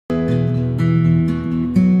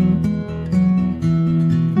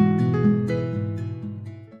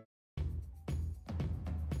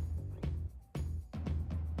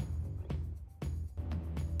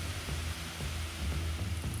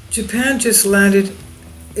Japan just landed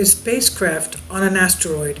its spacecraft on an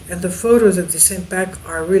asteroid, and the photos that they sent back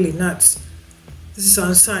are really nuts. This is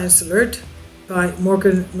on Science Alert by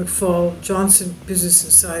Morgan McFall Johnson, Business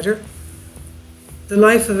Insider. The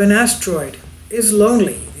life of an asteroid is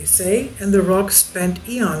lonely, they say, and the rocks spent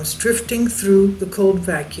eons drifting through the cold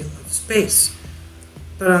vacuum of space.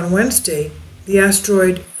 But on Wednesday, the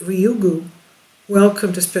asteroid Ryugu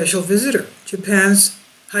welcomed a special visitor. Japan's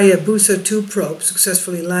Hayabusa 2 probe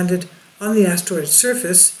successfully landed on the asteroid's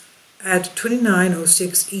surface at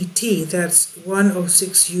 29:06 ET, that's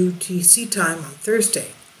 1:06 UTC time on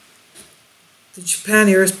Thursday. The Japan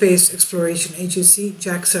Aerospace Exploration Agency,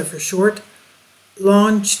 JAXA for short,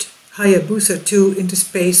 launched Hayabusa 2 into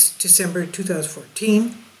space December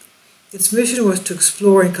 2014. Its mission was to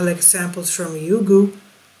explore and collect samples from Ryugu,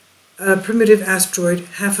 a primitive asteroid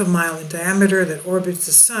half a mile in diameter that orbits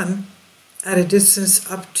the Sun at a distance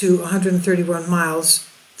up to 131 miles,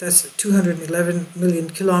 that's 211 million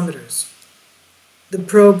kilometers. The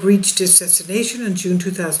probe reached its destination in June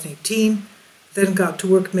 2018, then got to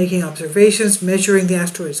work making observations, measuring the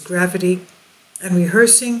asteroid's gravity, and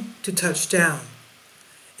rehearsing to touch down.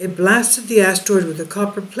 It blasted the asteroid with a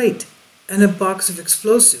copper plate and a box of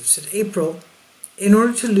explosives in April in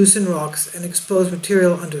order to loosen rocks and expose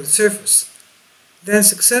material under the surface, then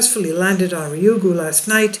successfully landed on Ryugu last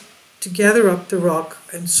night to gather up the rock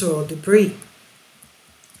and soil debris.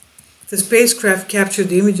 The spacecraft captured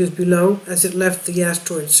the images below as it left the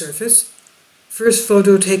asteroid's surface. First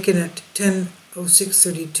photo taken at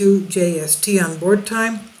 10:06:32 JST on board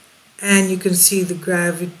time, and you can see the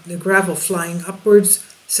gravel flying upwards.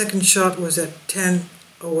 Second shot was at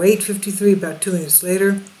 10:08:53, about 2 minutes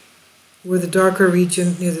later, where the darker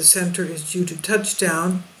region near the center is due to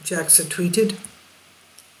touchdown, JAXA tweeted.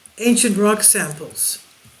 Ancient rock samples.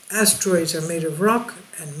 Asteroids are made of rock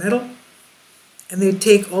and metal, and they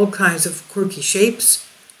take all kinds of quirky shapes,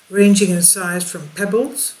 ranging in size from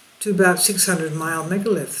pebbles to about 600-mile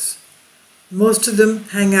megaliths. Most of them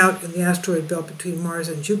hang out in the asteroid belt between Mars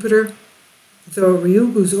and Jupiter, though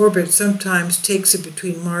Ryugu's orbit sometimes takes it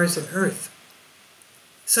between Mars and Earth.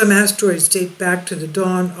 Some asteroids date back to the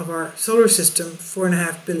dawn of our solar system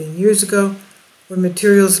 4.5 billion years ago, when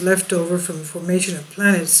materials left over from the formation of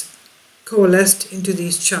planets coalesced into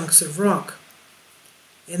these chunks of rock.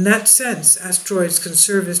 In that sense, asteroids can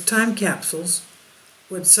serve as time capsules.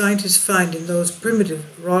 What scientists find in those primitive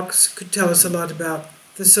rocks could tell us a lot about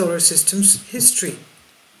the solar system's history.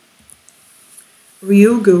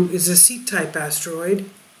 Ryugu is a C-type asteroid,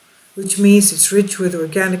 which means it's rich with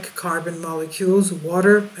organic carbon molecules,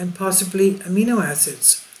 water, and possibly amino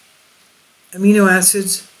acids. Amino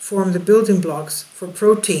acids form the building blocks for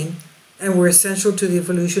protein and were essential to the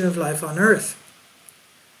evolution of life on Earth.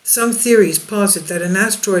 Some theories posit that an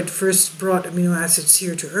asteroid first brought amino acids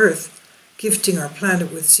here to Earth, gifting our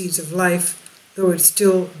planet with seeds of life, though it's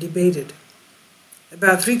still debated.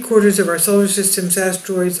 About 3/4 of our solar system's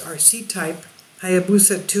asteroids are C-type.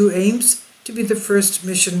 Hayabusa 2 aims to be the first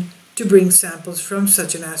mission to bring samples from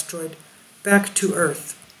such an asteroid back to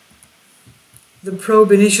Earth. The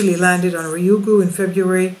probe initially landed on Ryugu in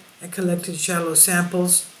February and collected shallow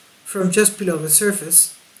samples from just below the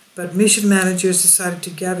surface, but mission managers decided to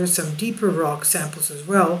gather some deeper rock samples as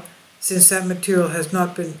well, since that material has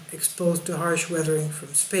not been exposed to harsh weathering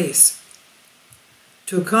from space.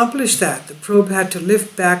 To accomplish that, the probe had to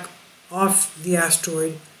lift back off the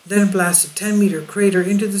asteroid, then blast a 10-meter crater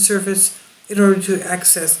into the surface in order to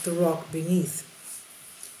access the rock beneath.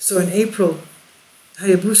 So in April,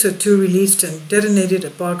 Hayabusa 2 released and detonated a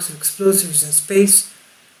box of explosives in space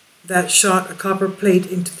that shot a copper plate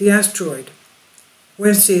into the asteroid.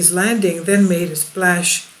 Wednesday's landing then made a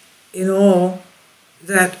splash in all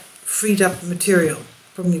that freed up material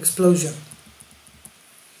from the explosion.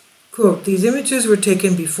 Quote, these images were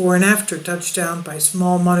taken before and after touchdown by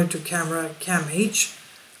small monitor camera CAM-H.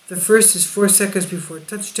 The first is 4 seconds before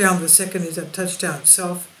touchdown, the second is at touchdown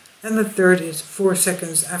itself, and the third is 4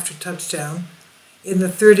 seconds after touchdown. In the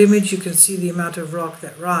third image, you can see the amount of rock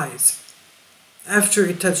that rise. After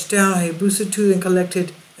it touched down, Hayabusa 2 then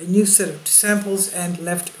collected a new set of samples and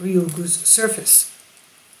left Ryugu's surface.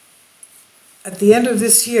 At the end of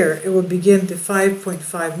this year, it will begin the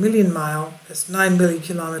 5.5 million mile, that's 9 million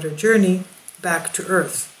kilometer journey back to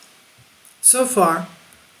Earth. So far,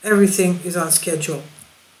 everything is on schedule.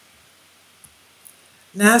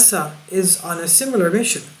 NASA is on a similar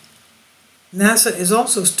mission. NASA is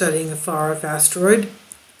also studying a far-off asteroid.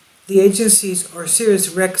 The agency's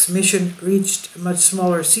OSIRIS-REx mission reached a much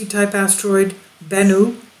smaller C-type asteroid,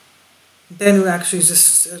 Bennu. Bennu actually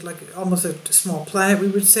is like almost a small planet, we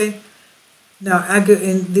would say. Now,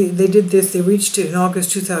 they did this, they reached it in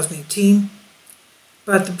August 2018,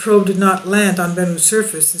 but the probe did not land on Bennu's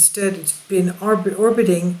surface. Instead, it's been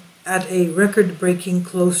orbiting at a record-breaking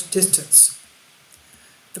close distance.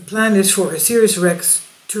 The plan is for OSIRIS-REx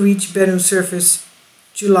to reach Bennu's surface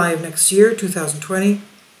July of next year, 2020,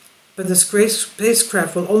 but the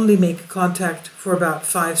spacecraft will only make contact for about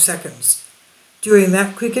 5 seconds. During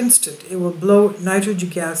that quick instant, it will blow nitrogen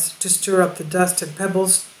gas to stir up the dust and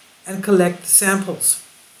pebbles and collect the samples.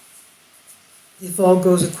 If all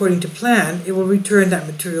goes according to plan, it will return that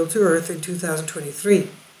material to Earth in 2023.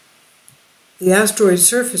 The asteroid's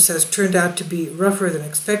surface has turned out to be rougher than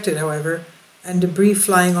expected, however, and debris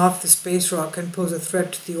flying off the space rock can pose a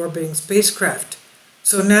threat to the orbiting spacecraft,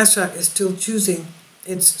 so NASA is still choosing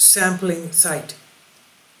its sampling site.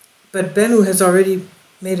 But Bennu has already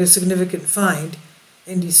made a significant find.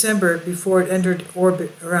 In December, before it entered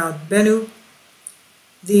orbit around Bennu,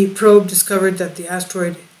 the probe discovered that the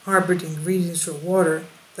asteroid harbored ingredients for water,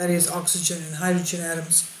 that is, oxygen and hydrogen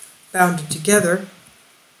atoms bounded together.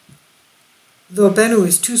 Though Bennu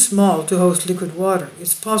is too small to host liquid water,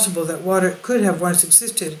 it's possible that water could have once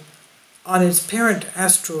existed on its parent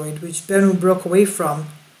asteroid, which Bennu broke away from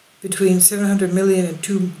between 700 million and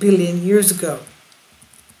 2 billion years ago.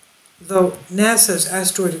 Though NASA's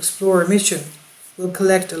Asteroid Explorer mission will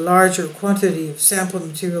collect a larger quantity of sample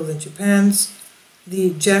material than Japan's,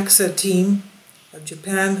 the JAXA team of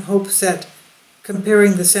Japan hopes that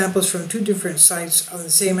comparing the samples from 2 different sites on the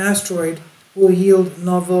same asteroid will yield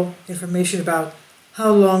novel information about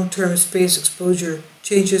how long-term space exposure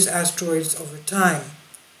changes asteroids over time.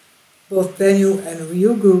 Both Bennu and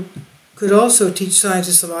Ryugu could also teach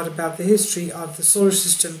scientists a lot about the history of the solar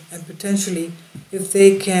system and potentially, if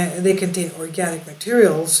they contain organic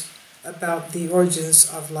materials, about the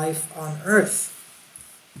origins of life on Earth.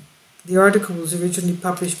 The article was originally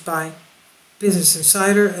published by Business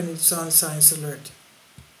Insider and it's on Science Alert.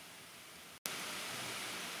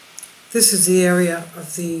 This is the area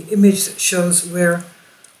of the image that shows where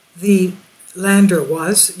the lander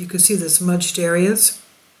was. You can see the smudged areas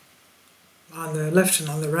on the left and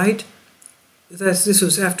on the right. This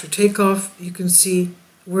was after takeoff. You can see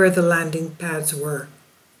where the landing pads were.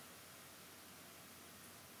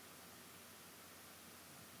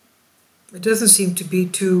 It doesn't seem to be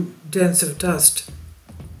too dense of dust.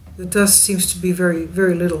 The dust seems to be very,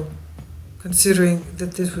 very little, considering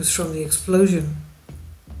that this was from the explosion.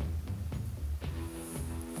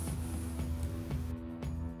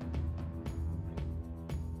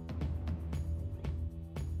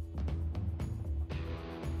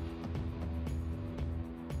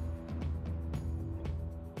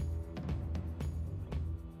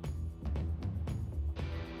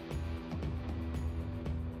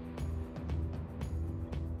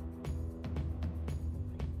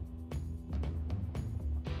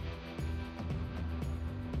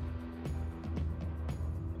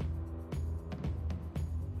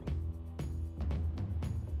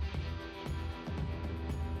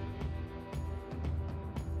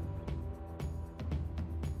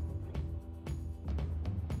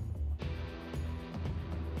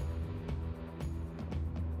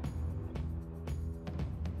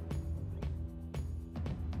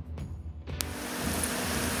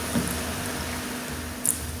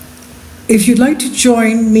 If you'd like to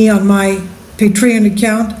join me on my Patreon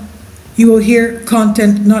account, you will hear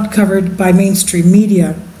content not covered by mainstream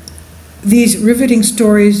media. These riveting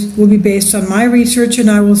stories will be based on my research, and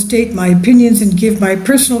I will state my opinions and give my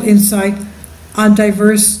personal insight on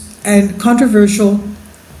diverse and controversial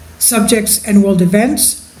subjects and world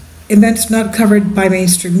events not covered by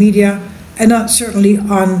mainstream media, and not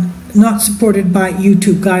supported by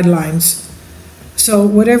YouTube guidelines. So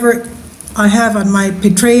whatever I have on my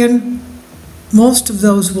Patreon, most of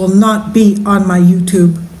those will not be on my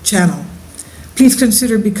YouTube channel. Please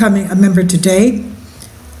consider becoming a member today.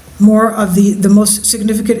 More of the most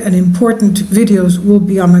significant and important videos will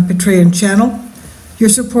be on my Patreon channel. Your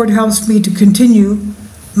support helps me to continue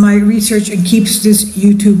my research and keeps this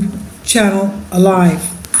YouTube channel alive.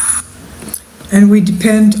 And we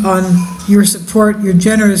depend on your support, your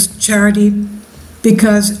generous charity,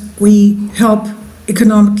 because we help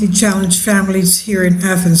economically challenged families here in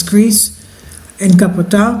Athens, Greece, in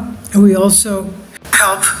Kapota, and we also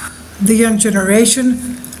help the young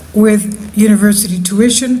generation with university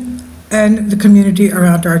tuition and the community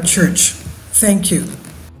around our church. Thank you.